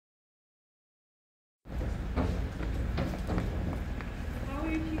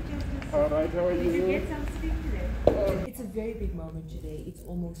All right, how are you? Did you get some sleep today? It's a very big moment today. It's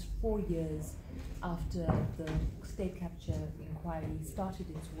almost 4 years after the state capture inquiry started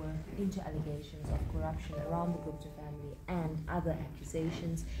its work into allegations of corruption around the Gupta family and other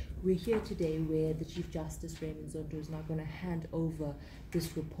accusations. We're here today where the Chief Justice Raymond Zondo is now going to hand over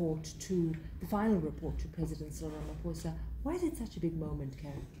this report to the final report to President Cyril Ramaphosa. Why is it such a big moment,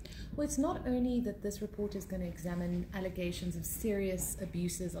 Karyn? Well, it's not only that this report is going to examine allegations of serious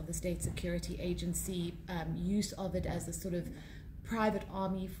abuses of the state security agency, use of it as a sort of private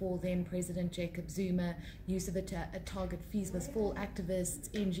army for then President Jacob Zuma, use of it to target fees for all activists,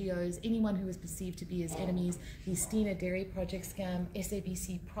 NGOs, anyone who was perceived to be his enemies, the Stena Dairy Project scam,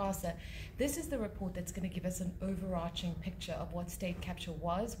 SABC PRASA. This is the report that's going to give us an overarching picture of what state capture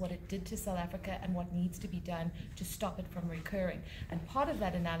was, what it did to South Africa, and what needs to be done to stop it from recurring. And part of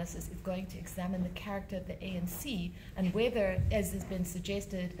that analysis is going to examine the character of the ANC and whether, as has been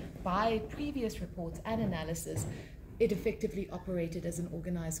suggested by previous reports and analysis, it effectively operated as an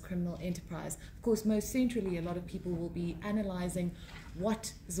organized criminal enterprise. Of course, most centrally, a lot of people will be analyzing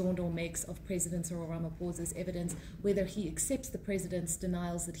what Zondo makes of President Cyril Ramaphosa's evidence, whether he accepts the president's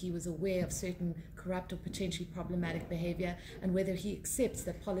denials that he was aware of certain corrupt or potentially problematic behavior, and whether he accepts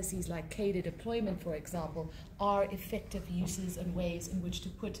that policies like cadre deployment, for example, are effective uses and ways in which to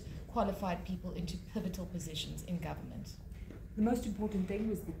put qualified people into pivotal positions in government. The most important thing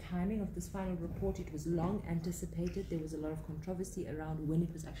was the timing of this final report. It was long anticipated. There was a lot of controversy around when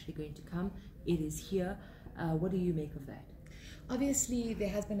it was actually going to come. It is here. What do you make of that? Obviously, there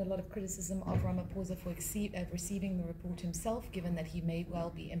has been a lot of criticism of Ramaphosa for receiving the report himself, given that he may well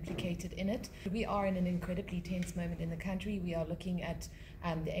be implicated in it. We are in an incredibly tense moment in the country. We are looking at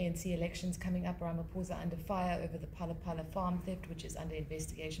the ANC elections coming up. Ramaphosa under fire over the Pala Pala farm theft, which is under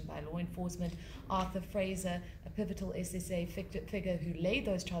investigation by law enforcement. Arthur Fraser, a pivotal SSA figure who laid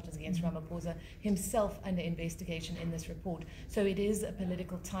those charges against Ramaphosa, himself under investigation in this report. So it is a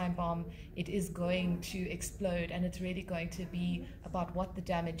political time bomb. It is going to explode, and it's really going to be about what the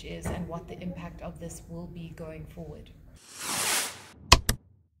damage is and what the impact of this will be going forward.